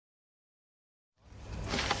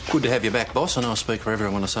Good to have you back, boss. I know I speak for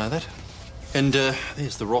everyone when I say that. And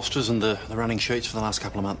there's the rosters and the running sheets for the last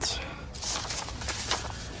couple of months.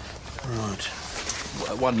 Right.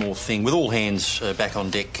 One more thing. With all hands back on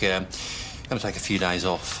deck, going to take a few days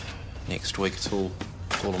off next week. It's all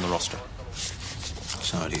on the roster.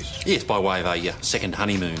 So it is? Yes, by way of a second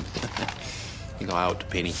honeymoon. I think I owe it to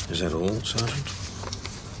Penny. Is that all, Sergeant?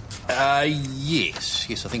 Yes.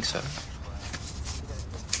 Yes, I think so.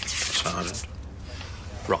 Sergeant?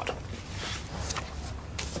 Right.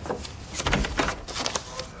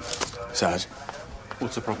 Sarge?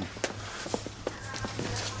 What's the problem?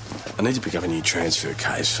 I need to pick up a new transfer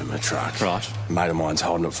case for my truck. Right. A mate of mine's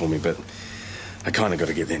holding it for me, but I kind of got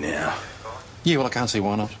to get there now. Yeah, well, I can't see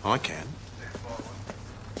why not. I can.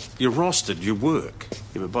 You're rostered, you work.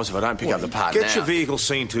 Yeah, but boss, if I don't pick up the part Get now... your vehicle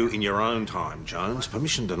seen to in your own time, Jones.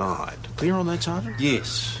 Permission denied. Clear on that, Sergeant?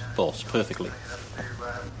 Yes, boss, perfectly.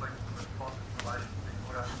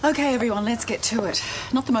 OK, everyone, let's get to it.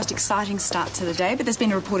 Not the most exciting start to the day, but there's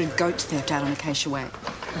been a reported goat theft out on Acacia Way.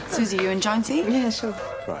 Susie, you and Jonesy? Yeah, sure.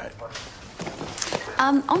 Right.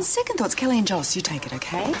 On second thoughts, Kelly and Joss, you take it,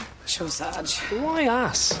 OK? Sure, Sarge. Why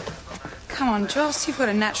us? Come on, Joss, you've got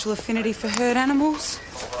a natural affinity for herd animals.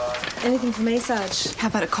 Anything for me, Sarge? How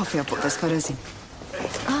about a coffee? I'll put those photos in.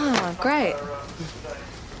 Ah, great.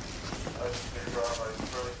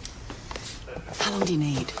 How long do you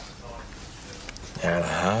need? Hour and a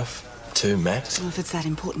half, 2 max. Well, if it's that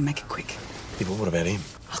important, make it quick. Yeah, but what about him?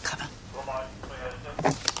 I'll cover.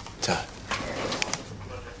 So,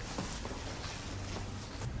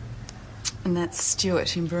 And that's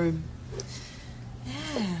Stuart in Broome.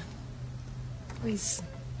 Yeah. Well, he's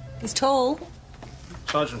tall.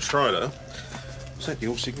 Sergeant Schroeder, is that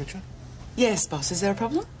your signature? Yes, boss. Is there a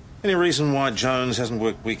problem? Any reason why Jones hasn't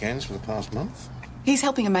worked weekends for the past month? He's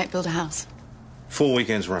helping a mate build a house. 4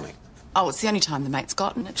 weekends running. Oh, it's the only time the mate's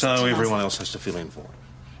gotten it. So everyone else has to fill in for him.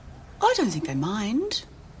 I don't think they mind.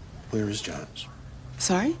 Where is Jones?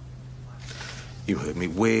 Sorry? You heard me.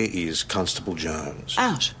 Where is Constable Jones?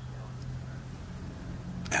 Out.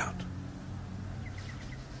 Out.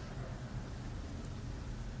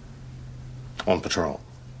 On patrol.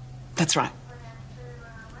 That's right.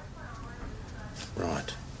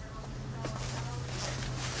 Right.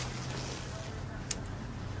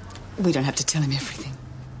 We don't have to tell him everything.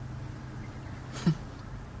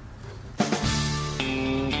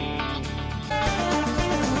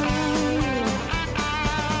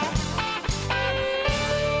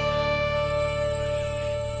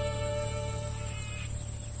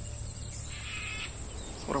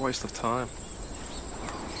 What a waste of time.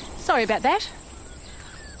 Sorry about that.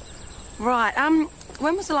 Right,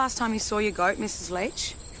 when was the last time you saw your goat, Mrs.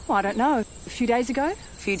 Leach? Oh, I don't know. A few days ago? A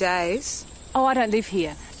few days. Oh, I don't live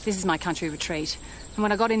here. This is my country retreat. And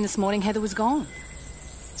when I got in this morning, Heather was gone.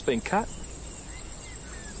 It's been cut.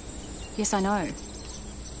 Yes, I know.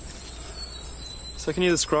 So can you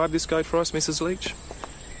describe this goat for us, Mrs. Leach?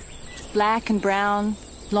 It's black and brown,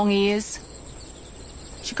 long ears.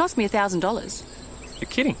 She cost me $1,000. You're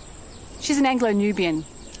kidding. She's an Anglo-Nubian.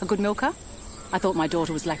 A good milker. I thought my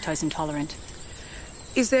daughter was lactose intolerant.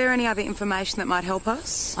 Is there any other information that might help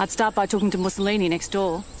us? I'd start by talking to Mussolini next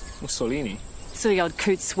door. Mussolini? Silly old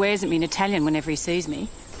coot swears at me in Italian whenever he sees me.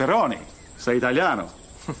 Peroni, sei italiano?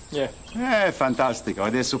 Yeah. Fantastico.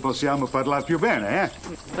 Adesso possiamo parlare più bene,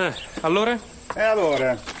 eh? Allora? E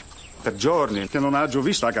allora? Per giorni che non ho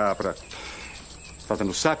visto la capra. È stata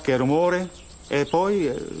un sacco e rumore e poi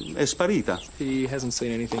è sparita. He hasn't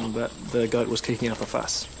seen anything, but the goat was kicking up a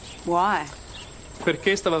fuss. Why?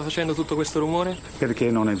 Perché stava facendo tutto questo rumore?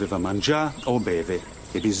 Perché non aveva mangiare o beve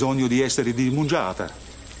e bisogno di essere dimungiata.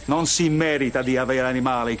 Non si merita di avere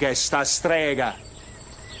animali che sta strega.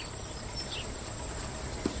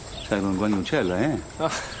 Sei un guagnucella, eh?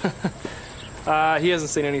 He hasn't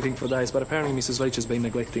seen anything for days, but apparently Mrs. Leach has been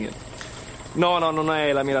neglecting it. No, non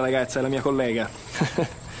è la mia ragazza, è la mia collega.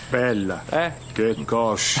 Bella. Che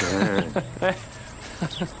coscia,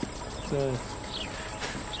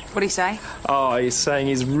 What do you say? Oh, he's saying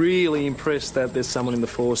he's really impressed that there's someone in the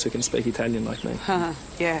force who can speak Italian like me.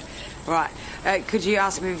 Yeah, right. Could you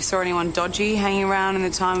ask me if you saw anyone dodgy hanging around in the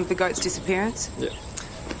time of the goat's disappearance? Yeah.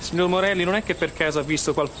 Signor Morelli, non è che per caso ha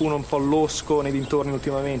visto qualcuno un po' losco nei dintorni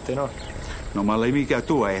ultimamente, no? No, ma l'amica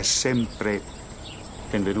tua è sempre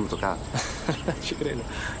benvenuto, caro. Ci credo.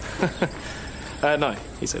 No,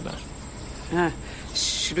 he said no.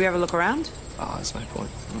 Should we have a look around? Oh, there's no point.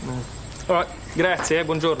 No. All right, grazie,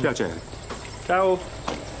 buongiorno. Piacere. Ciao.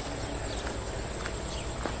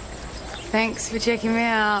 Thanks for checking me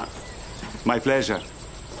out. My pleasure.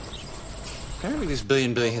 Apparently this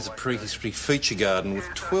B&B has a prehistory feature garden with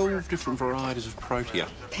 12 different varieties of protea.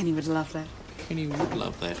 Penny would love that. Penny would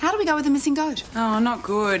love that. How do we go with the missing goat? Oh, not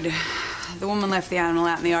good. The woman left the animal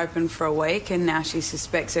out in the open for a week and now she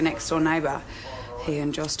suspects her next-door neighbour. He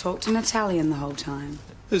and Joss talked in Italian the whole time.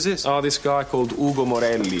 Who's this? Oh, this guy called Ugo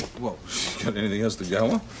Morelli. Well, got anything else to go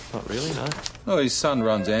on? Not really, no. Oh, his son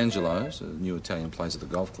runs Angelo's, a new Italian place at the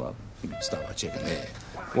golf club. You can start by checking there.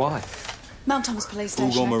 Why? Mount Thomas Police Station.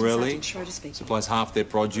 Ugo Acting Morelli Sergeant Schroeder speaking. supplies half their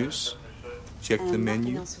produce. Check the And menu.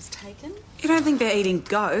 nothing else was taken? You don't think they're eating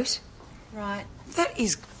goat? Right. That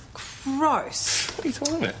is gross. What are you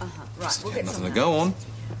talking about? Right, we'll get Nothing some to go on.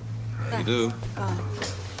 How you do?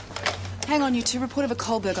 Hang on, you two. Report of a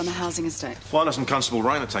Kohlberg on the housing estate. Why doesn't Constable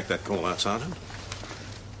Rayner take that call out, Sergeant?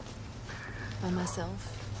 By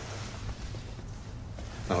myself.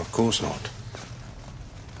 No, of course not.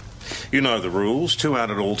 You know the rules. 2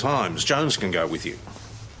 out at all times. Jones can go with you.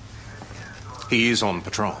 He is on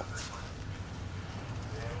patrol.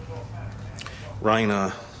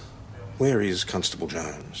 Rayner, where is Constable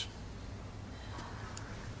Jones?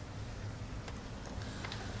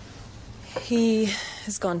 He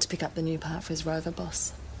has gone to pick up the new part for his rover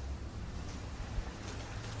boss.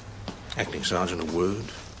 Acting Sergeant, a word?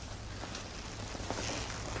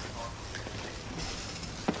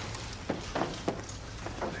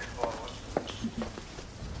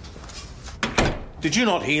 Did you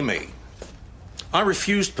not hear me? I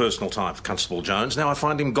refused personal time for Constable Jones. Now I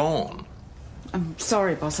find him gone. I'm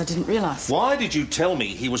sorry, boss. I didn't realise. Why did you tell me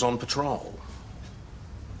he was on patrol?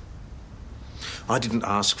 I didn't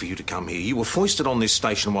ask for you to come here. You were foisted on this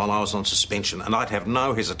station while I was on suspension, and I'd have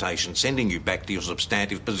no hesitation sending you back to your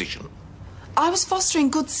substantive position. I was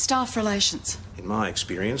fostering good staff relations. In my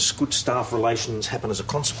experience, good staff relations happen as a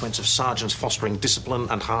consequence of sergeants fostering discipline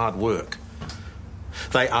and hard work.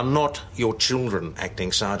 They are not your children,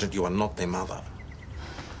 Acting Sergeant. You are not their mother.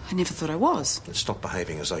 I never thought I was. And stop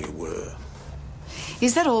behaving as though you were.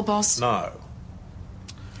 Is that all, boss? No.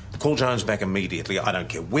 Call Jones back immediately. I don't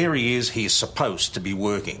care where he is supposed to be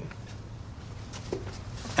working.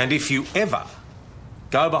 And if you ever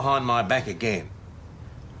go behind my back again,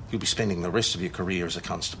 you'll be spending the rest of your career as a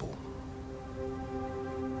constable.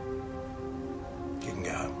 You can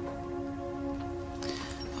go.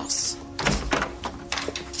 Boss.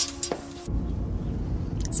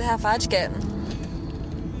 So how far'd you get?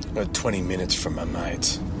 About 20 minutes from my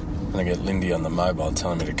mates. And I get Lindy on the mobile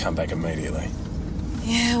telling me to come back immediately.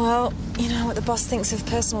 Yeah, well, you know what the boss thinks of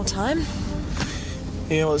personal time.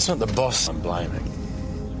 Yeah, well, it's not the boss I'm blaming.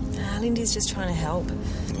 Lindy's just trying to help.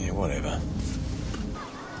 Yeah, whatever.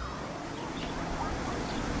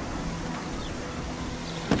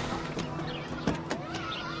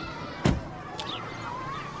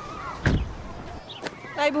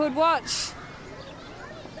 Neighbourhood watch.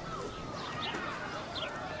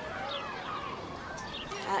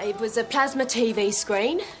 It was a plasma TV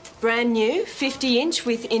screen, brand new, 50-inch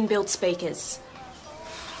with inbuilt speakers.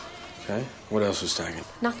 Okay, what else was taken?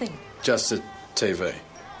 Nothing. Just a TV.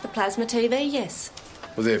 The plasma TV, yes.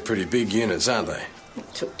 Well, they're pretty big units, aren't they?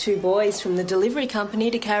 It took 2 boys from the delivery company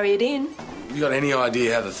to carry it in. You got any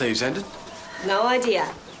idea how the thieves ended? No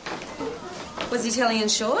idea. Was he telling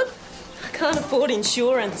insured? I can't afford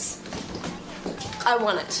insurance. I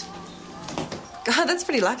won it. God, that's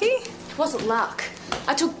pretty lucky. It wasn't luck.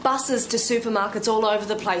 I took buses to supermarkets all over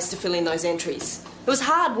the place to fill in those entries. It was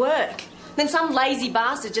hard work. Then some lazy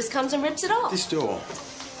bastard just comes and rips it off. This door.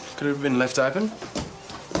 Could it have been left open?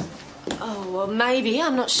 Oh, well, maybe.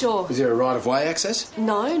 I'm not sure. Is there a right-of-way access?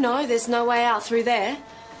 No, there's no way out through there.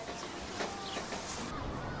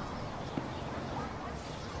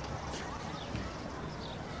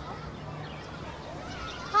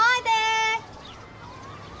 Hi there!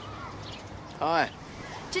 Hi.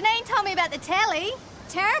 Janine told me about the telly.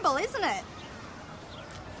 Terrible, isn't it?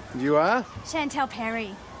 You are? Chantel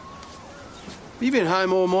Perry. You been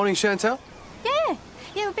home all morning, Chantel? Yeah,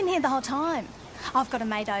 we've been here the whole time. I've got a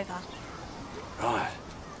maid over. Right.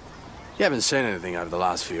 You haven't seen anything over the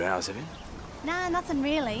last few hours, have you? Nah, nothing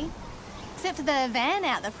really. Except for the van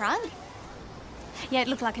out the front. Yeah, it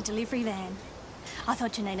looked like a delivery van. I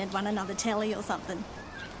thought Janine had won another telly or something.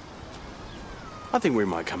 I think we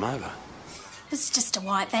might come over. It was just a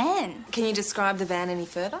white van. Can you describe the van any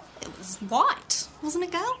further? It was white, wasn't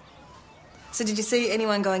it, girl? So did you see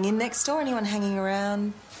anyone going in next door? Anyone hanging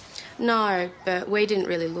around? No, but we didn't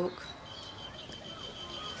really look.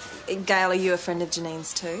 Gail, are you a friend of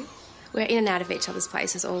Janine's too? We're in and out of each other's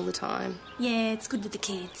places all the time. Yeah, it's good with the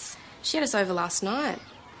kids. She had us over last night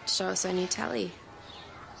to show us her new tally.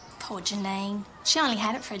 Poor Janine. She only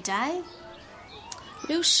had it for a day.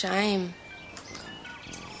 Real shame.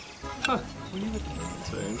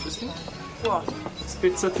 Very interesting. What?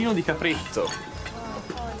 Spezzatino di caprito.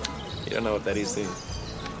 You don't know what that is, do you?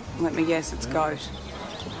 Let me guess, it's goat.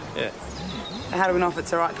 Yeah. How do we know if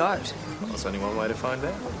it's the right goat? Well, there's only one way to find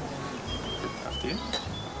out. After you.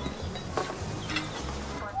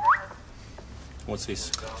 What's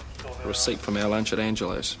this? A receipt from our lunch at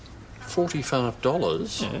Angelo's.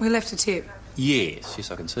 $45? Yeah. We left a tip.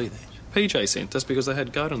 Yes, I can see that. PJ sent us because they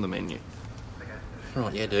had goat on the menu.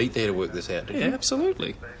 Right, you had to eat there to work this out, did you? Yeah,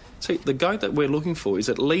 absolutely. See, the goat that we're looking for is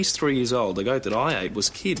at least 3 years old. The goat that I ate was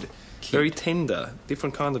kid. Very tender,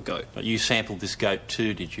 different kind of goat. But you sampled this goat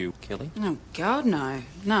too, did you, Kelly? Oh, God, no.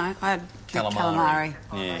 No, I had calamari.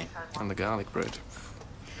 Yeah. And the garlic bread.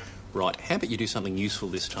 Right, how about you do something useful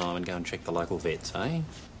this time and go and check the local vets, eh?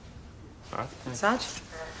 Right. Sarge?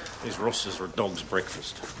 These rosters are a dog's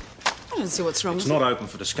breakfast. I don't see what's wrong It's with not open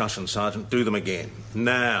for discussion, Sergeant. Do them again.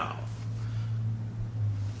 Now.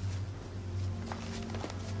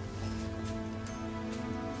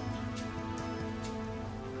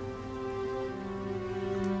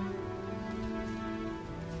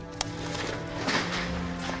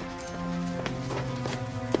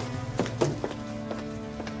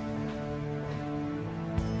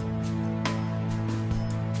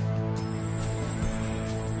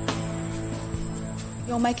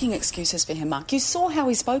 You're making excuses for him, Mark. You saw how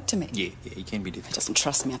he spoke to me. Yeah, he can be He difficult. doesn't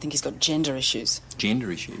trust me. I think he's got gender issues.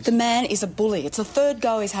 Gender issues? The man is a bully. It's the third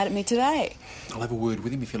go he's had at me today. I'll have a word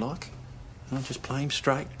with him if you like. I'll just play him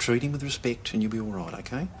straight, treat him with respect, and you'll be all right,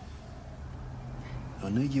 OK? I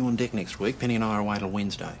need you on deck next week. Penny and I are away till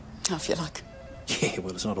Wednesday. I feel like... Yeah,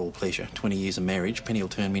 well, it's not all pleasure. 20 years of marriage, Penny will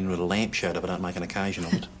turn me into a lampshade if I don't make an occasion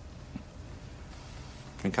of it.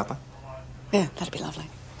 Drink cuppa? Yeah, that'd be lovely.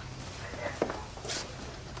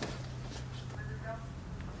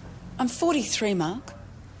 I'm 43, Mark.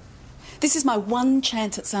 This is my one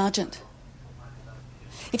chance at sergeant.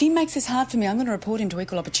 If he makes this hard for me, I'm going to report him to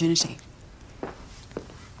Equal Opportunity.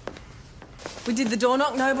 We did the door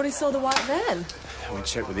knock, nobody saw the white van. We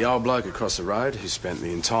checked with the old bloke across the road who spent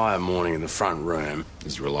the entire morning in the front room.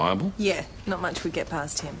 Is he reliable? Yeah, not much would get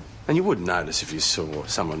past him. And you wouldn't notice if you saw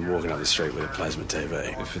someone walking up the street with a plasma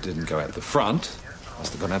TV. If it didn't go out the front,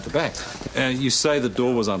 must have gone out the back. You say the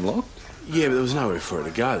door was unlocked? Yeah, but there was nowhere for it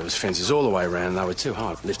to go. There was fences all the way around and they were too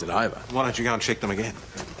high to lift it over. Why don't you go and check them again?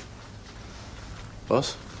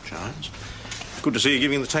 Boss? Jones? Good to see you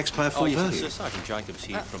giving the taxpayer full value. Sergeant Jacobs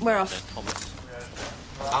here from... we're off.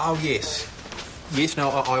 Oh, yes. Yes, no,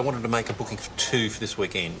 I wanted to make a booking for 2 for this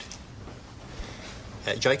weekend.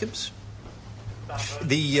 Jacobs?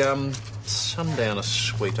 The, Sundowner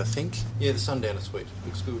Suite, I think. Yeah, the Sundowner Suite.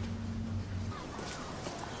 Looks good.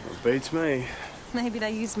 Well, beats me. Maybe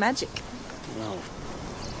they used magic. No.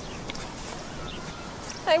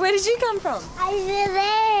 Hey, where did you come from? Over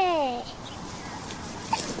there.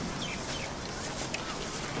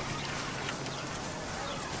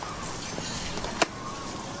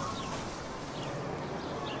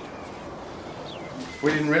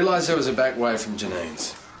 We didn't realise there was a back way from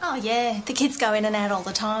Janine's. Oh, yeah. The kids go in and out all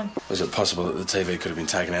the time. Was it possible that the TV could have been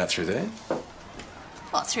taken out through there?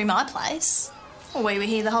 What, through my place? Well, we were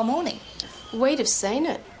here the whole morning. We'd have seen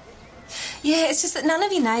it. Yeah, it's just that none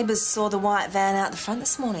of your neighbours saw the white van out the front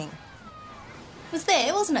this morning. It was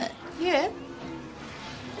there, wasn't it? Yeah.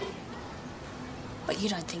 But you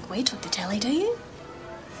don't think we took the telly, do you?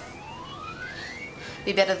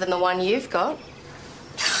 Be better than the one you've got.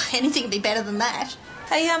 Anything would be better than that.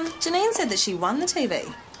 Hey, Janine said that she won the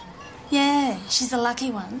TV. Yeah, she's a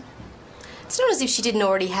lucky one. It's not as if she didn't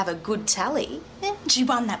already have a good tally. Yeah, she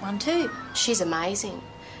won that one too. She's amazing.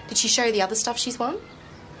 Did she show you the other stuff she's won?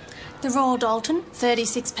 The Royal Dalton,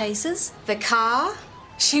 36 pieces. The car?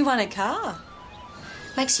 She won a car.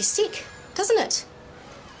 Makes you sick, doesn't it?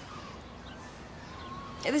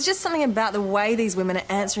 Yeah, there's just something about the way these women are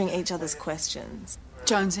answering each other's questions.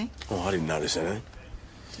 Jonesy? Oh, I didn't notice anything.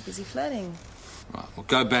 Too busy flirting. Right, we'll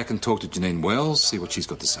go back and talk to Janine Wells, see what she's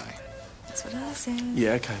got to say. That's what I said.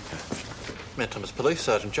 Yeah, OK. Mount Thomas Police,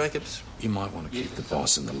 Sergeant Jacobs. You might want to keep the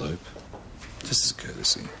boss in the loop. Just as a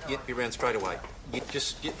courtesy. Yep, be round straight away.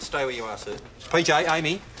 Just stay where you are, sir. PJ,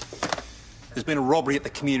 Amy. There's been a robbery at the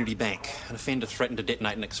community bank. An offender threatened to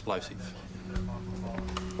detonate an explosive.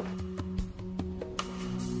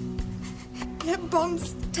 That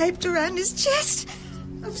bomb's taped around his chest.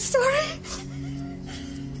 I'm sorry.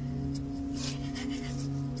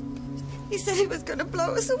 He said he was going to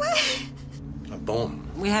blow us away. A bomb?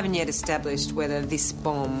 We haven't yet established whether this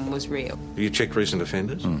bomb was real. Have you checked recent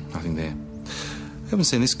offenders? Nothing there. I haven't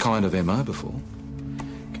seen this kind of MO before.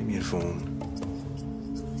 Give me a phone.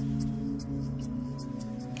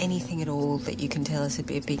 Anything at all that you can tell us would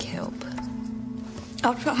be a big help.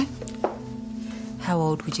 I'll try. How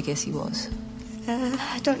old would you guess he was?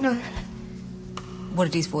 I don't know. What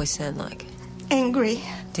did his voice sound like? Angry.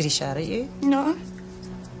 Did he shout at you? No.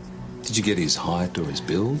 Did you get his height or his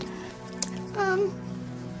build?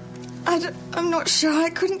 I'm not sure. I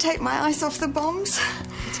couldn't take my eyes off the bombs.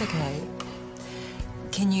 It's okay.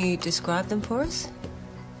 Can you describe them for us?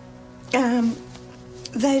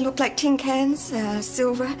 They looked like tin cans,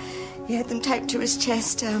 silver. He had them taped to his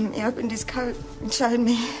chest. He opened his coat and showed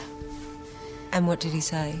me. And what did he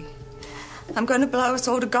say? I'm going to blow us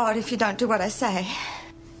all to God if you don't do what I say.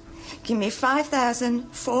 Give me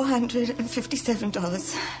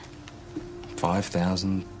 $5,457.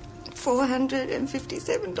 5,000?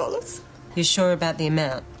 $457. You're sure about the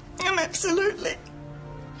amount? Absolutely.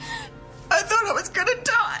 I thought I was going to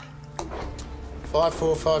die.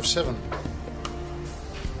 5457.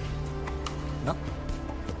 No.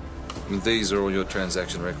 And these are all your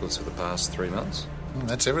transaction records for the past 3 months?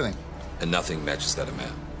 That's everything. And nothing matches that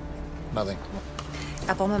amount? Nothing.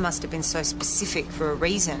 Our bomber must have been so specific for a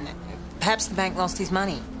reason. Perhaps the bank lost his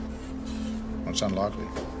money. Well, it's unlikely.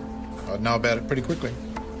 I'd know about it pretty quickly.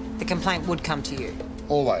 The complaint would come to you.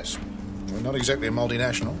 Always. We're not exactly a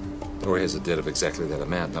multinational. Or he has a debt of exactly that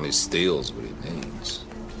amount. None he steals what he needs.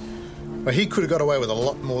 But he could have got away with a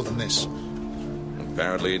lot more than this.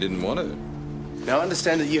 Apparently he didn't want to. Now, I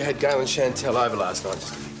understand that you had Gail and Chantel over last night.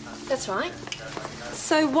 That's right.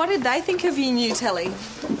 So what did they think of your new telly?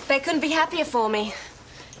 They couldn't be happier for me.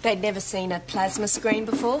 They'd never seen a plasma screen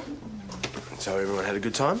before. So everyone had a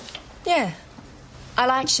good time? Yeah. I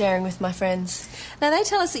like sharing with my friends. Now, they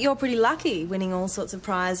tell us that you're pretty lucky, winning all sorts of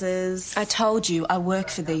prizes. I told you I work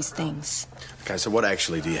for these things. Okay, so what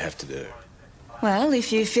actually do you have to do? Well,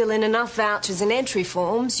 if you fill in enough vouchers and entry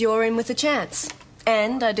forms, you're in with a chance.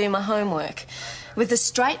 And I do my homework. With a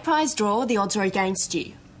straight prize draw, the odds are against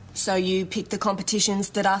you. So you pick the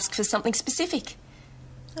competitions that ask for something specific.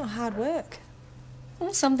 Oh, hard work.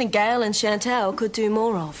 Well, something Gail and Chantel could do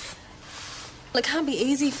more of. Well, it can't be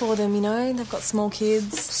easy for them, you know. They've got small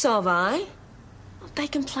kids. So have I. They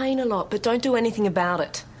complain a lot, but don't do anything about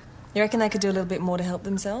it. You reckon they could do a little bit more to help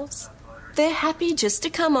themselves? They're happy just to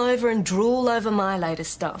come over and drool over my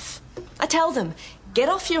latest stuff. I tell them, get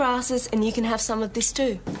off your asses and you can have some of this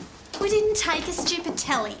too. We didn't take a stupid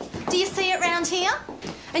telly. Do you see it round here?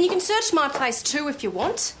 And you can search my place too if you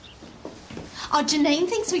want. Oh, Janine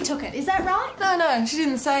thinks we took it. Is that right? No, she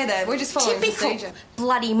didn't say that. We're just following Typical procedure.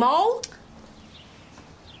 bloody mole.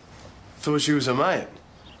 Thought she was a mate.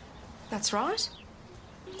 That's right.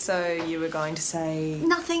 So you were going to say...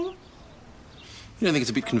 Nothing. You don't think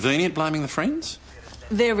it's a bit convenient blaming the friends?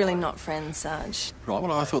 They're really not friends, Sarge. Right,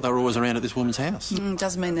 well, I thought they were always around at this woman's house.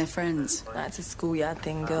 Doesn't mean they're friends. No, it's a schoolyard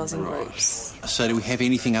thing, girls in groups. So do we have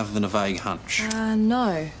anything other than a vague hunch?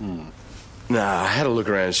 No. Nah, I had a look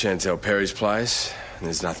around Chantel Perry's place, and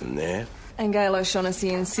there's nothing there. And Gail O'Shaughnessy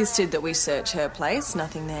insisted that we search her place.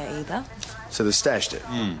 Nothing there either. So they stashed it.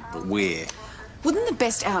 But where? Wouldn't the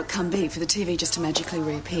best outcome be for the TV just to magically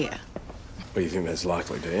reappear? Well, you think that's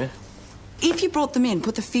likely, do you? If you brought them in,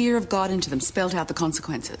 put the fear of God into them, spelled out the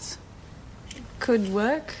consequences. Could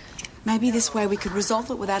work. Maybe this way we could resolve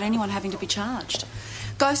it without anyone having to be charged.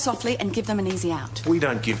 Go softly and give them an easy out. We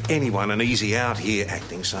don't give anyone an easy out here,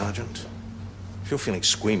 Acting Sergeant. If you're feeling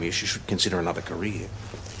squeamish, you should consider another career.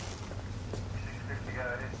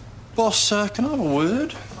 Boss, can I have a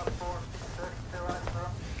word?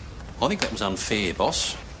 I think that was unfair,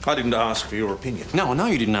 boss. I didn't ask for your opinion. No, I know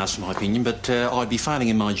you didn't ask for my opinion, but I'd be failing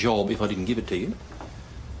in my job if I didn't give it to you.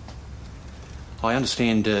 I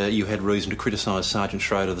understand you had reason to criticise Sergeant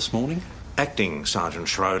Schroeder this morning. Acting Sergeant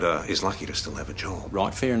Schroeder is lucky to still have a job.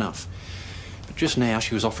 Right, fair enough. But just now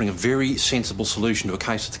she was offering a very sensible solution to a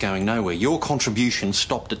case that's going nowhere. Your contribution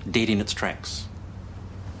stopped it dead in its tracks.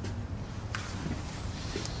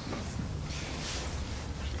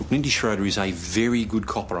 Look, Lindy Schroeder is a very good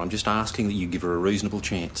copper. I'm just asking that you give her a reasonable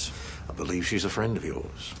chance. I believe she's a friend of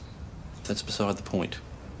yours. That's beside the point.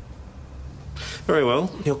 Very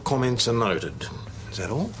well. Your comments are noted. Is that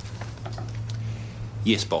all?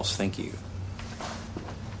 Yes, boss, thank you.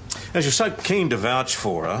 As you're so keen to vouch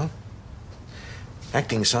for her,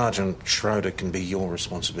 Acting Sergeant Schroeder can be your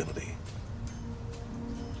responsibility.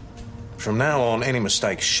 From now on, any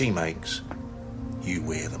mistakes she makes, you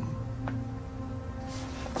wear them.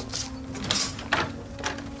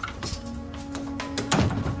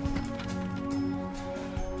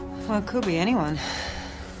 Well, it could be anyone.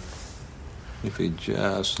 If you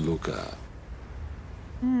just look up.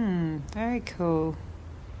 Very cool.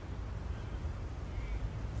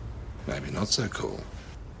 Maybe not so cool.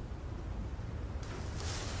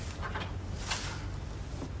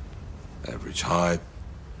 Average height,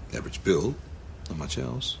 Average bill, not much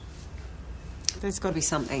else. There's got to be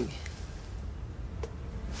something.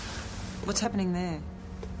 What's happening there?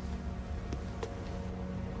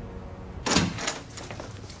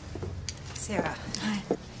 Sarah. Hi.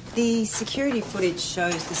 The security footage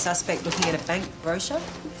shows the suspect looking at a bank brochure.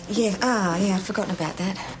 Yeah, I'd forgotten about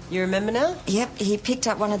that. You remember now? Yep, he picked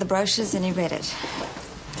up one of the brochures and he read it.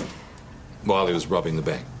 While he was robbing the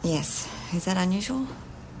bank? Yes. Is that unusual?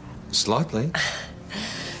 Slightly.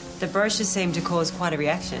 The brochure seemed to cause quite a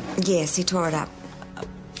reaction. Yes, he tore it up.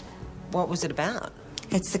 What was it about?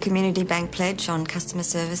 It's the Community Bank Pledge on customer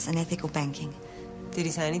service and ethical banking. Did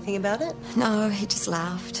he say anything about it? No, he just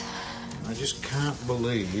laughed. I just can't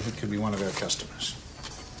believe it could be one of our customers.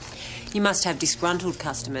 You must have disgruntled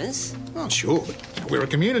customers. Oh, sure, but we're a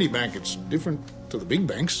community bank. It's different to the big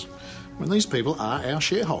banks. I mean, these people are our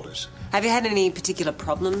shareholders. Have you had any particular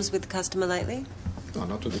problems with the customer lately? Oh,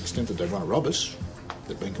 not to the extent that they want to rob us.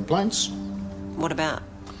 There have been complaints. What about?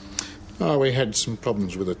 Oh, we had some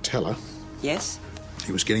problems with a teller. Yes?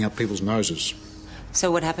 He was getting up people's noses.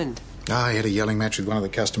 So what happened? Ah, he had a yelling match with one of the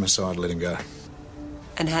customers, so I let him go.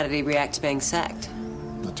 And how did he react to being sacked?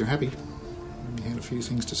 Not too happy. He had a few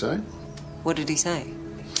things to say. What did he say?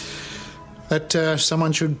 That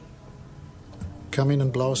someone should come in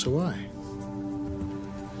and blow us away.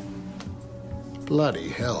 Bloody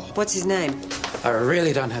hell. What's his name? I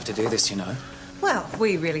really don't have to do this, you know. Well,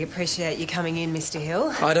 we really appreciate you coming in, Mr.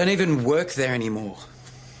 Hill. I don't even work there anymore.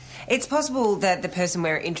 It's possible that the person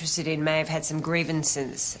we're interested in may have had some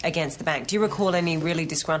grievances against the bank. Do you recall any really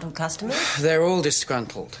disgruntled customers? They're all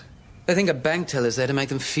disgruntled. They think a bank teller's there to make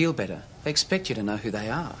them feel better. They expect you to know who they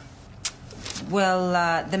are.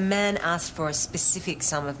 Well, the man asked for a specific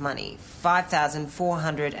sum of money,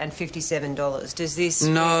 $5,457. Does this...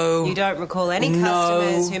 No. You don't recall any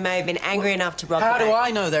customers who may have been angry enough to rob the How bank? do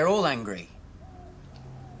I know they're all angry?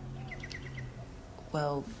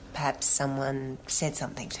 Well, perhaps someone said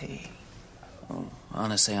something to you. Well,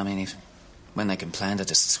 honestly, I mean, when they complained, I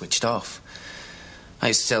just switched off. I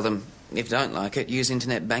used to tell them, if you don't like it, use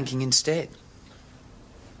internet banking instead.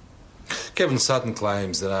 Kevin Sutton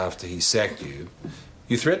claims that after he sacked you,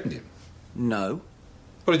 you threatened him. No.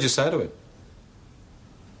 What did you say to him?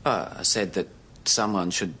 I said that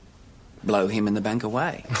someone should blow him and the bank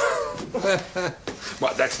away.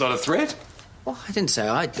 What, that's not a threat? Well, I didn't say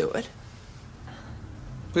I'd do it.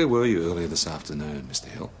 Where were you earlier this afternoon, Mr.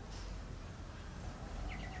 Hill?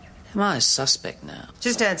 Am I a suspect now?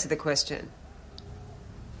 Just answer the question.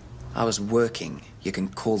 I was working. You can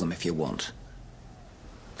call them if you want.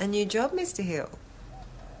 A new job, Mr. Hill?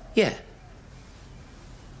 Yeah.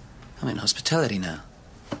 I'm in hospitality now.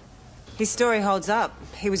 His story holds up.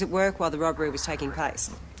 He was at work while the robbery was taking place.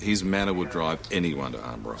 His manner would drive anyone to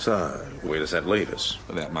arm robbery. So, where does that leave us?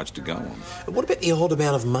 Without much to go on. What about the old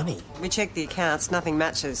amount of money? We checked the accounts. Nothing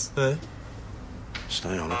matches.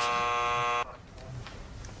 Stay on it.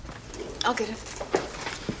 I'll get it.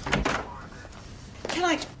 Can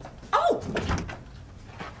I... Oh!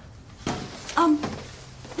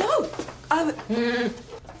 No.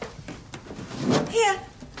 Here.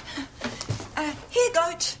 Here,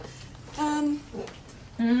 goat.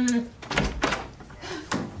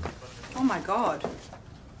 Oh, my God.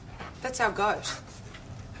 That's our goat.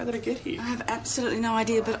 How did it get here? I have absolutely no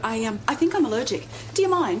idea, but I think I'm allergic. Do you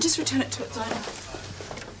mind? Just return it to its owner.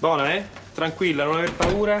 Buona, eh? Tranquilla, non aver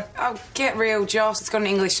paura. Oh, get real, Joss. It's got an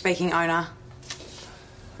English-speaking owner.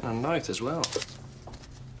 And a note as well.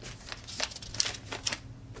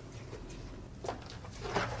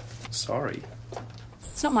 Sorry.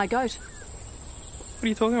 It's not my goat. What are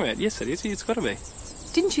you talking about? Yes, it is. It's got to be.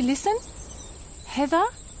 Didn't you listen? Heather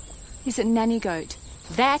is a nanny goat.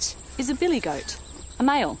 That is a billy goat. A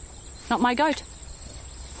male. Not my goat.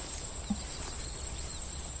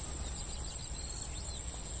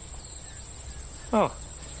 Oh.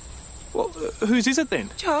 Well, whose is it then?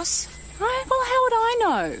 Joss. Right, well, how would I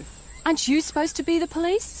know? Aren't you supposed to be the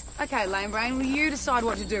police? Okay, Lame Brain, will you decide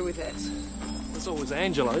what to do with it? It's always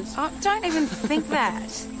Angelo's. Oh, don't even think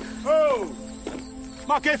that. Oh!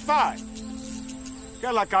 Ma che fai?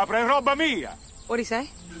 Che la capra è roba mia! What'd he say?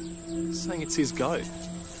 Saying it's his goat.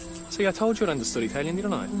 See, I told you I understood Italian,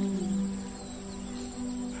 didn't I?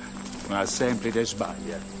 Ma semplice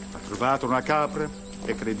sbaglia. Ha trovato una capra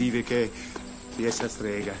e credevi che di essere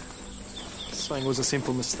strega. Saying it was a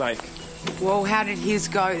simple mistake. Well, how did his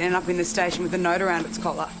goat end up in the station with a note around its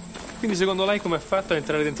collar? Quindi secondo lei come ha fatto a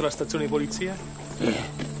entrare dentro la stazione di polizia? E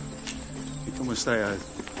come stai a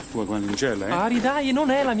tua guaglioncella, eh? Ari, dai, non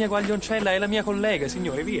è la mia guaglioncella, è la mia collega,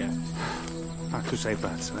 signore, via. Ah, tu sei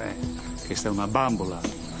pazzo, eh? Questa è una bambola.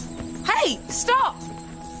 Hey, stop!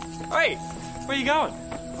 Hey, where are you going?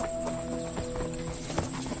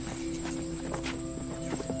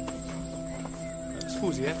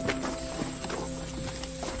 Scusi,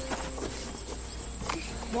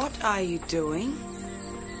 What are you doing?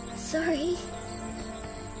 Sorry.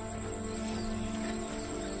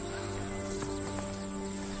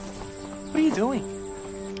 What are you doing?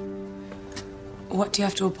 What do you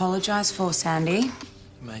have to apologise for, Sandy?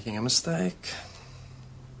 Making a mistake.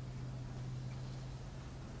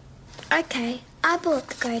 Okay, I brought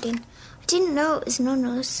the goat in. I didn't know it was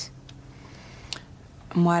Nono's.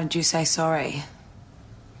 And why did you say sorry?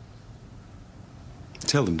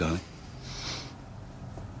 Tell them, darling.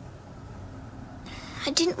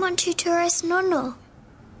 I didn't want you to arrest Nono.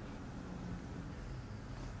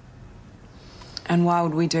 And why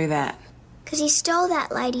would we do that? Because he stole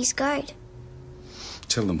that lady's goat.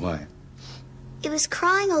 Tell them why. It was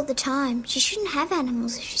crying all the time. She shouldn't have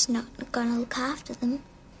animals if she's not going to look after them.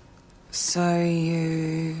 So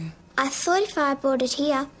you... I thought if I brought it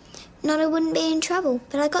here, Nono wouldn't be in trouble,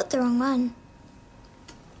 but I got the wrong one.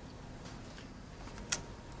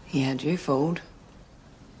 He had you fooled.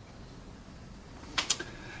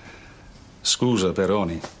 Scusa,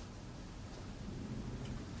 Peroni.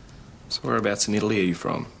 So whereabouts in Italy are you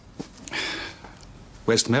from?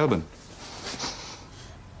 West Melbourne.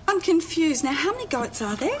 I'm confused. Now, how many goats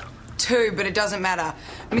are there? 2, but it doesn't matter.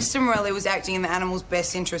 Mr. Morelli was acting in the animal's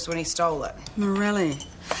best interest when he stole it. Morelli.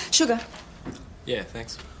 Sugar. Yeah,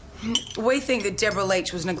 thanks. We think that Deborah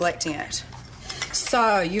Leach was neglecting it.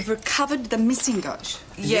 So, you've recovered the missing goat?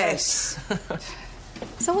 Yes.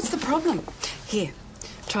 So what's the problem? Here,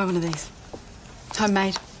 try one of these.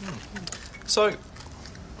 Homemade. So,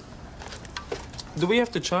 do we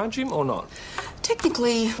have to charge him or not?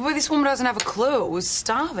 Technically... Well, this woman doesn't have a clue. It was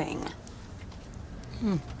starving.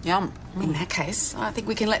 Yum. In that case, I think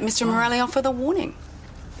we can let Mr. Morelli off with a warning.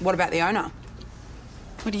 What about the owner?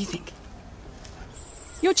 What do you think?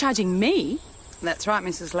 You're charging me? That's right,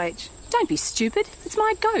 Mrs. Leach. Don't be stupid. It's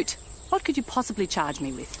my goat. What could you possibly charge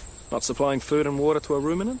me with? Not supplying food and water to a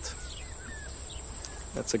ruminant?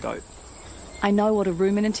 That's a goat. I know what a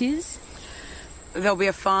ruminant is. There'll be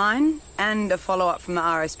a fine and a follow-up from the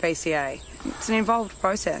RSPCA. It's an involved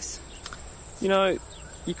process. You know,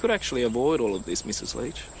 you could actually avoid all of this, Mrs.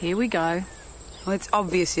 Leach. Here we go. Well, it's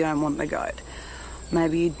obvious you don't want the goat.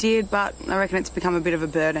 Maybe you did, but I reckon it's become a bit of a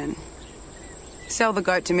burden. Sell the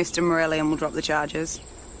goat to Mr. Morelli and we'll drop the charges.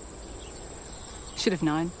 Should have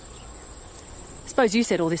known. Suppose you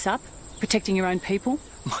set all this up, protecting your own people?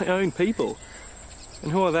 My own people?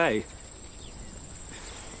 And who are they?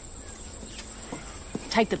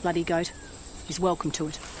 Take the bloody goat. He's welcome to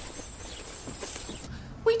it.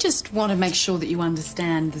 We just want to make sure that you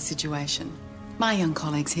understand the situation. My young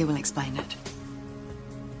colleagues here will explain it.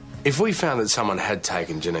 If we found that someone had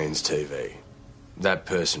taken Janine's TV, that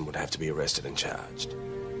person would have to be arrested and charged.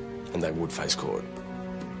 And they would face court.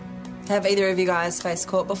 Have either of you guys faced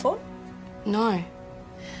court before? No.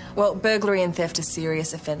 Well, burglary and theft are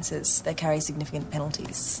serious offences. They carry significant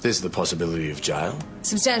penalties. There's the possibility of jail.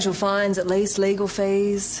 Substantial fines, at least, legal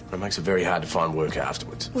fees. It makes it very hard to find work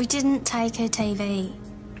afterwards. We didn't take her TV.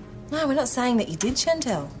 No, we're not saying that you did,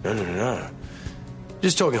 Chantel. No.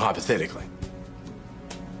 Just talking hypothetically.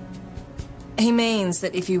 He means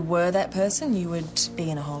that if you were that person, you would be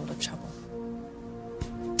in a whole lot of trouble.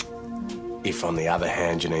 If, on the other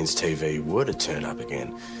hand, Janine's TV were to turn up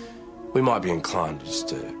again, we might be inclined just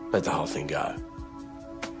to let the whole thing go.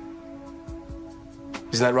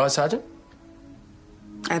 Isn't that right, Sergeant?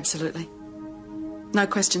 Absolutely. No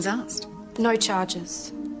questions asked. No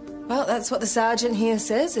charges. Well, that's what the sergeant here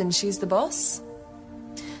says, and she's the boss.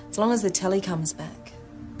 As long as the telly comes back.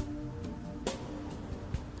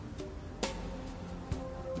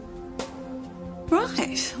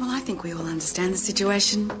 Right. Well, I think we all understand the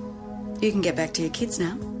situation. You can get back to your kids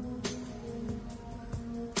now.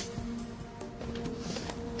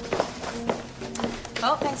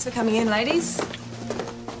 Well, thanks for coming in, ladies.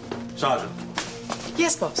 Sergeant,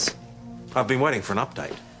 Yes, boss. I've been waiting for an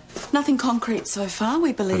update. Nothing concrete so far,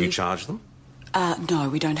 we believe. Have you charged them? No,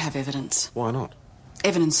 we don't have evidence. Why not?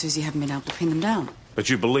 Evan and Susie haven't been able to pin them down. But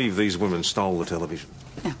you believe these women stole the television?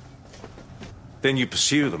 Yeah. Then you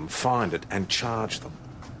pursue them, find it, and charge them.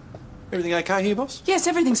 Everything okay here, boss? Yes,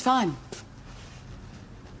 everything's fine.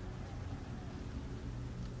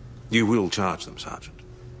 You will charge them, Sergeant.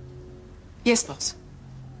 Yes, boss.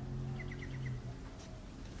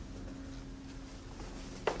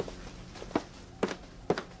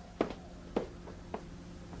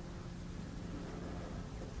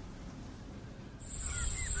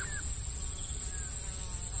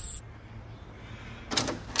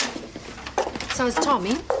 So is Tom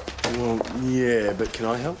in? Well, yeah, but can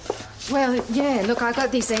I help? Well, yeah, look, I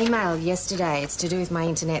got this email yesterday. It's to do with my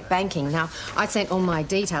internet banking. Now, I sent all my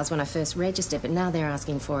details when I first registered, but now they're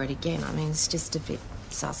asking for it again. I mean, it's just a bit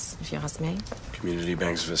sus, if you ask me. Community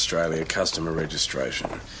Banks of Australia customer registration.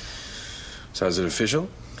 So is it official?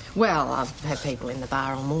 Well, I've had people in the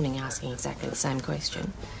bar all morning asking exactly the same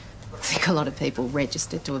question. I think a lot of people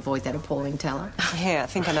registered to avoid that appalling teller. Yeah, I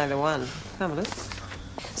think I know the one. Have a look.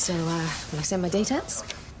 So, will I send my details?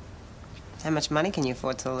 How much money can you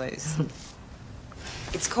afford to lose?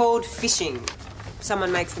 It's called phishing.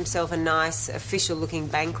 Someone makes themselves a nice, official-looking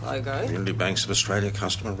bank logo. Community Banks of Australia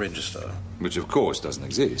customer register. Which, of course, doesn't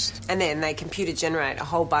exist. And then they computer-generate a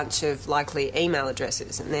whole bunch of likely email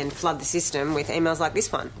addresses and then flood the system with emails like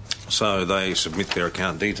this one. So they submit their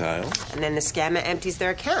account details. And then the scammer empties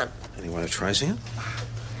their account. Any way of tracing it?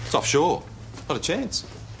 It's offshore. Not a chance.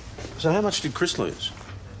 So how much did Chris lose?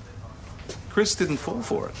 Chris didn't fall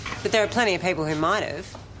for it. But there are plenty of people who might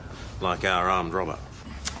have. Like our armed robber.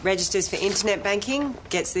 Registers for internet banking,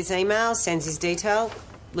 gets this email, sends his detail,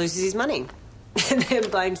 loses his money, and then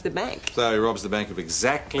blames the bank. So he robs the bank of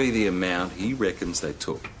exactly the amount he reckons they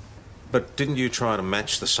took. But didn't you try to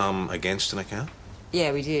match the sum against an account?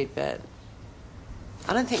 Yeah, we did, but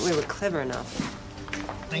I don't think we were clever enough.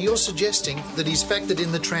 Now, you're suggesting that he's factored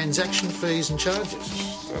in the transaction fees and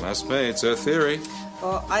charges? Don't ask me, it's her theory.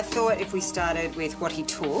 Well, I thought if we started with what he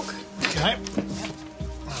took... OK.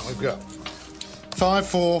 Well, we've got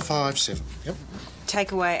 5457. Yep.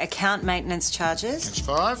 Take away account maintenance charges. That's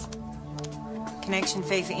 5. Connection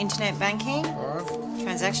fee for internet banking. 5.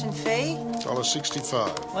 Transaction fee.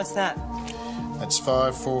 $1.65. What's that? That's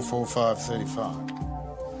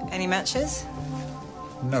 5,445.35. Any matches?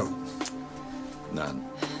 No. None.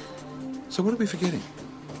 So what are we forgetting?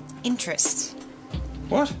 Interest.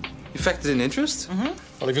 What? You factored in interest? Mm-hmm.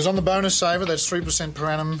 Well, if he's on the bonus saver, that's 3% per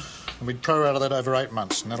annum, and we'd prorate that over 8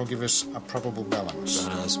 months, and that'll give us a probable balance.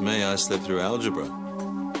 Don't ask me, I slept through algebra.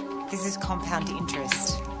 This is compound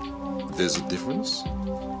interest. There's a difference?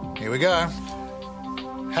 Here we go.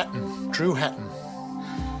 Hatton, Drew Hatton.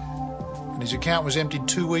 And his account was emptied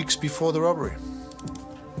 2 weeks before the robbery.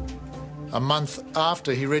 A month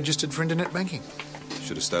after he registered for internet banking.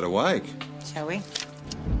 Should have stayed awake. Shall we?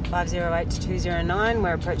 508 to 209,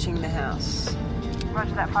 we're approaching the house.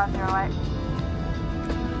 Roger that, 508.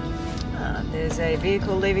 There's a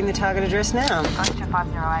vehicle leaving the target address now. Roger,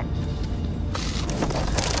 508.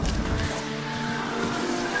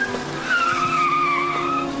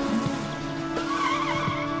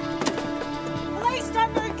 Police,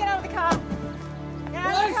 don't move, get out of the car. Get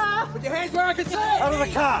out of the car. Put your hands where I can see. Out of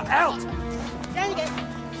the car, out. Down you go.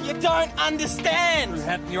 You don't understand.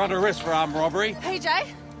 You're under arrest for armed robbery. PJ?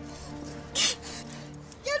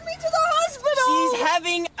 Get me to the hospital. She's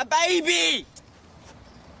having a baby.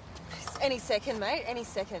 Any second, mate, any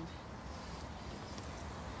second.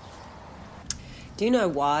 Do you know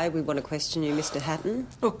why we want to question you, Mr. Hatton?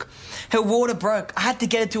 Look, her water broke. I had to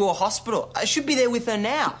get her to a hospital. I should be there with her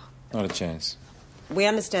now. Not a chance. We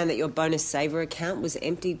understand that your bonus saver account was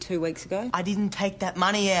emptied 2 weeks ago. I didn't take that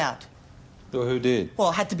money out. Well, who did?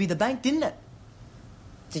 Well, it had to be the bank, didn't it?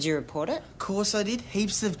 Did you report it? Of course I did,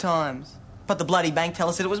 heaps of times. But the bloody bank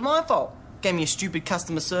teller said it was my fault. Gave me a stupid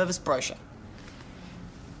customer service brochure.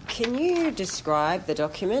 Can you describe the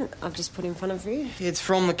document I've just put in front of you? It's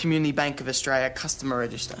from the Community Bank of Australia customer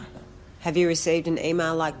register. Have you received an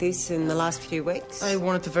email like this in the last few weeks? They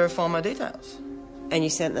wanted to verify my details. And you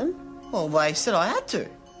sent them? Well, they said I had to.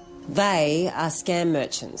 They are scam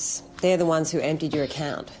merchants. They're the ones who emptied your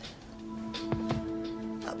account.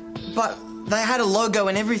 But they had a logo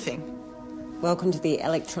and everything. Welcome to the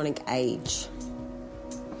electronic age.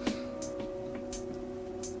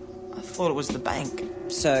 I thought it was the bank.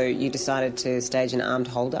 So you decided to stage an armed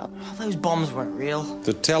hold-up? Oh, those bombs weren't real.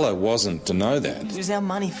 The teller wasn't to know that. It was our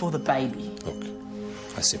money for the baby. Look,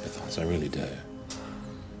 I sympathise, I really do.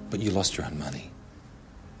 But you lost your own money.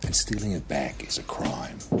 And stealing it back is a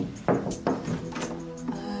crime.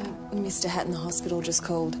 Mr. Hatton, the hospital just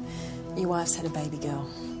called. Your wife's had a baby girl.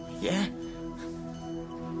 Yeah?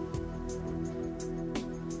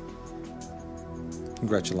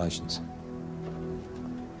 Congratulations.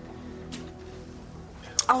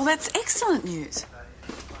 Oh, that's excellent news.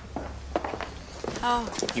 Oh.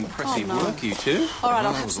 Impressive Oh, no. work, you two. All right,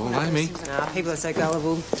 I'll have some. All Amy. People are so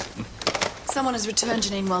gullible. Someone has returned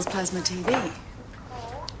Janine Wells' plasma TV.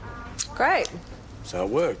 Great. So it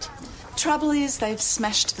worked. Trouble is, they've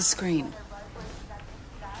smashed the screen.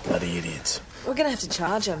 Bloody idiots. We're going to have to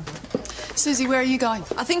charge him. Susie, where are you going?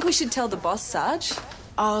 I think we should tell the boss, Sarge.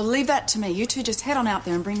 Oh, leave that to me. You two just head on out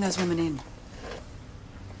there and bring those women in.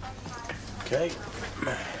 Okay.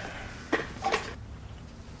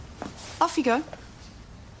 Off you go.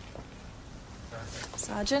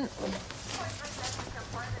 Sergeant.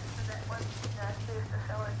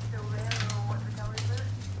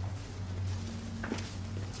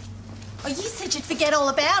 Oh, you said you'd forget all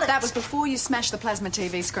about it. That was before you smashed the plasma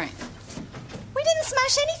TV screen. We didn't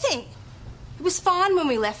smash anything. It was fine when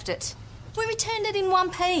we left it. We returned it in one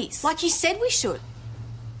piece. Like you said we should.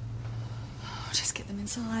 Just get them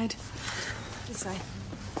inside. This way.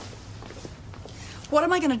 What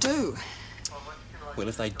am I going to do? Well,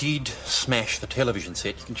 if they did smash the television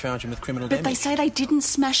set, you can charge them with criminal But damage. they say they didn't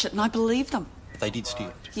smash it, and I believe them. They did steal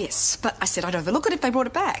it. Yes, but I said I'd overlook it if they brought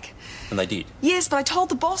it back. And they did. Yes, but I told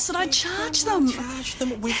the boss that I'd charge them. Charge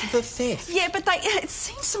them with the theft. Yeah, but it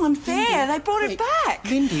seems so unfair. They brought it back.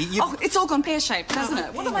 Lindy, you... Oh, it's all gone pear-shaped, hasn't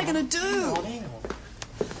it? What am I going to do?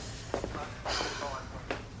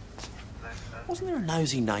 Wasn't there a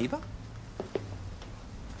nosy neighbour?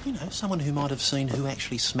 You know, someone who might have seen who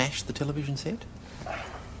actually smashed the television set?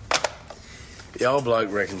 The old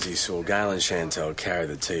bloke reckons he saw Gail and Chantal carry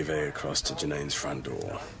the TV across to Janine's front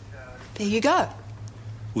door. There you go.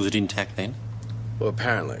 Was it intact then? Well,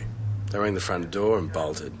 apparently. They rang the front door and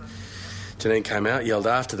bolted. Janine came out, yelled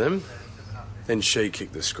after them, then she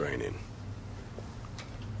kicked the screen in.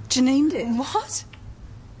 Janine did? What?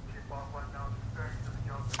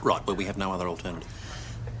 Right, well, we have no other alternative.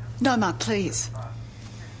 No, Mark, please.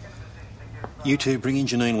 You two bring in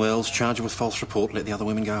Janine Wells, charge her with false report, let the other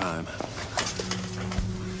women go home.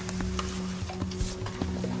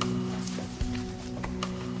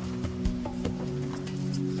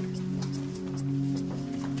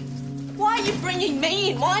 Why are you bringing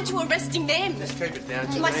me in? Why aren't you arresting them? Just keep it down,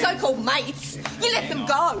 My Janine. so-called mates. You let them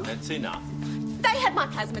go. That's enough. They had my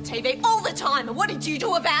plasma TV all the time, and what did you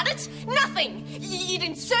do about it? Nothing. You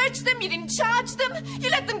didn't search them, you didn't charge them, you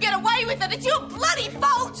let them get away with it. It's your bloody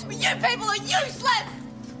fault. You people are useless.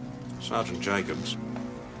 Sergeant Jacobs,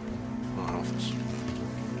 my office.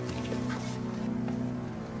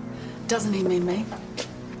 Doesn't he mean me?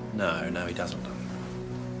 No, he doesn't.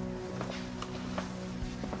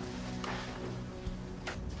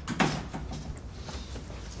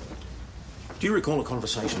 Do you recall a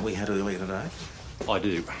conversation we had earlier today? I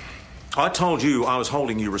do. I told you I was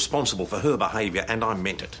holding you responsible for her behaviour, and I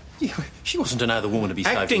meant it. Yeah, she wasn't to know the woman to be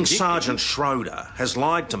so Acting vindictive. Sergeant Schroeder has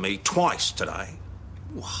lied to me twice today.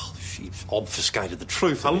 Well, she's obfuscated the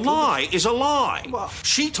truth. A lie is a lie.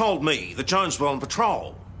 She told me that Jones was on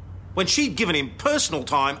patrol when she'd given him personal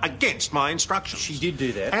time against my instructions. She did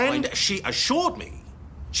do that. And she assured me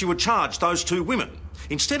she would charge those two women,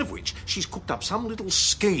 instead of which she's cooked up some little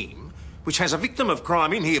scheme which has a victim of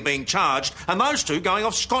crime in here being charged and those two going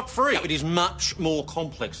off scot-free. No, it is much more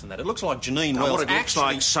complex than that. It looks like Janine Now, Wells what it looks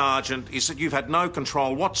like, Sergeant, is that you've had no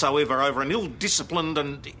control whatsoever over an ill-disciplined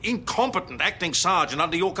and incompetent acting sergeant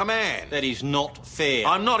under your command. That is not fair.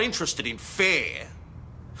 I'm not interested in fair.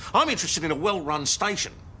 I'm interested in a well-run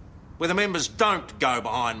station where the members don't go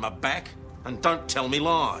behind my back and don't tell me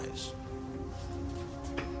lies.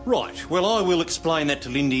 Right, well, I will explain that to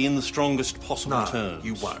Lindy in the strongest possible terms.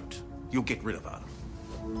 You won't. You'll get rid of her.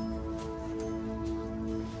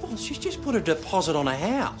 Well, she's just put a deposit on a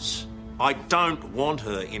house. I don't want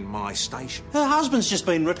her in my station. Her husband's just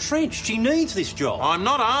been retrenched. She needs this job. I'm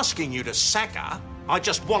not asking you to sack her. I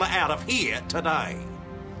just want her out of here today.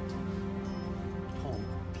 Tom,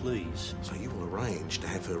 please. So you will arrange to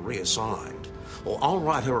have her reassigned, or I'll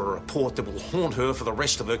write her a report that will haunt her for the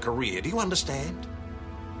rest of her career. Do you understand?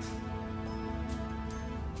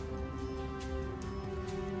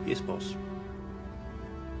 Yes, boss.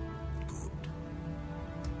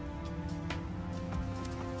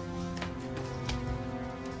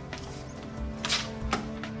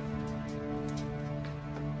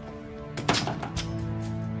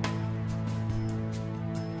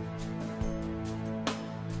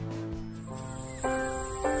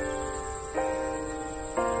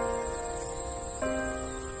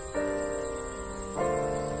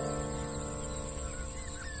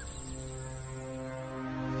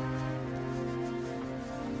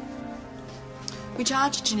 We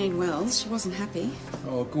charged Janine Wells. She wasn't happy.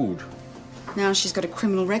 Oh, good. Now she's got a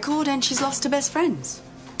criminal record and she's lost her best friends.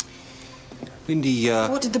 Lindy,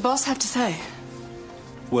 What did the boss have to say?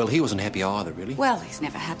 well, he wasn't happy either, really. Well, he's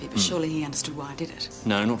never happy, but surely he understood why I did it.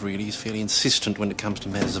 No, not really. He's fairly insistent when it comes to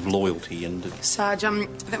matters of loyalty and... Sarge,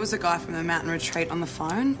 that was a guy from the mountain retreat on the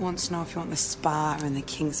phone. Wants to know if you want the spa and the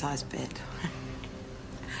king-size bed.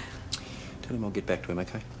 Tell him I'll get back to him,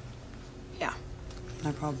 OK? Yeah,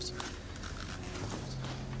 no probs.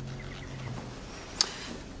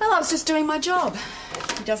 Well, I was just doing my job.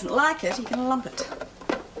 If he doesn't like it, he can lump it.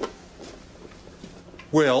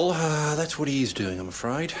 Well, that's what he is doing, I'm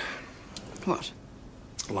afraid. What?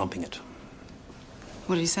 Lumping it.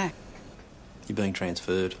 What did he say? You're being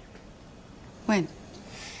transferred. When?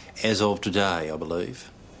 As of today, I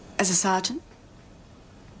believe. As a sergeant?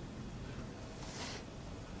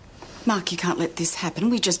 Mark, you can't let this happen.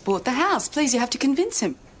 We just bought the house. Please, you have to convince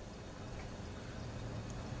him.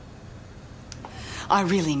 I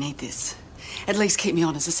really need this. At least keep me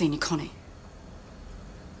on as a senior connie.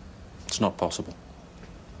 It's not possible.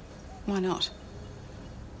 Why not?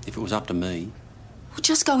 If it was up to me... Well,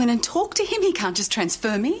 just go in and talk to him. He can't just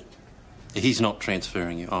transfer me. He's not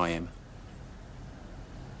transferring you. I am.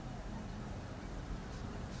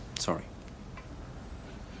 Sorry.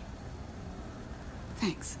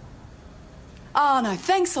 Thanks. Oh, no,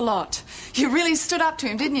 thanks a lot. You really stood up to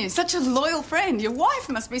him, didn't you? Such a loyal friend. Your wife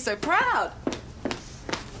must be so proud.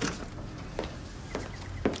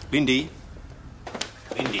 Lindy.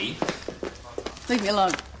 Lindy. Leave me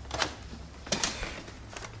alone.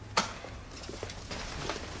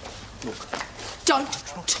 Look. Don't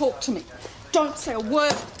talk to me. Don't say a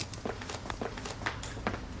word.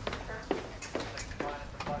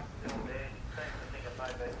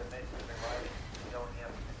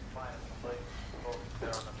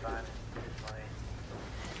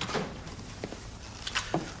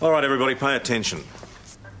 All right, everybody, pay attention.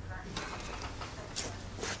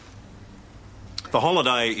 The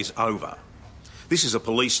holiday is over. This is a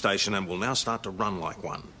police station and we'll now start to run like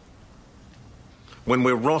one. When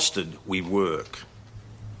we're rostered, we work.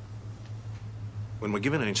 When we're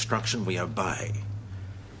given an instruction, we obey.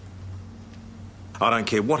 I don't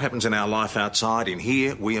care what happens in our life outside, in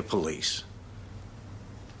here, we are police.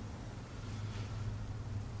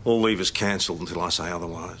 All leave is cancelled until I say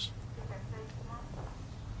otherwise.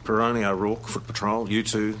 Peroni, O'Rourke, Foot Patrol, you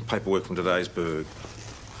two, paperwork from today's burg.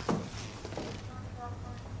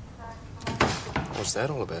 What's that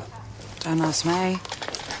all about? Don't ask me.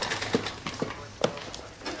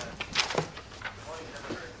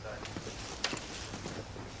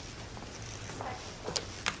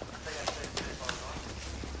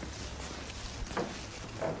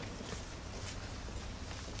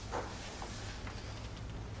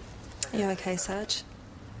 You okay, Sarge?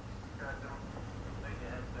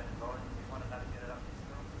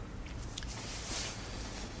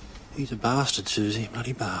 He's a bastard, Susie.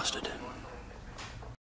 Bloody bastard.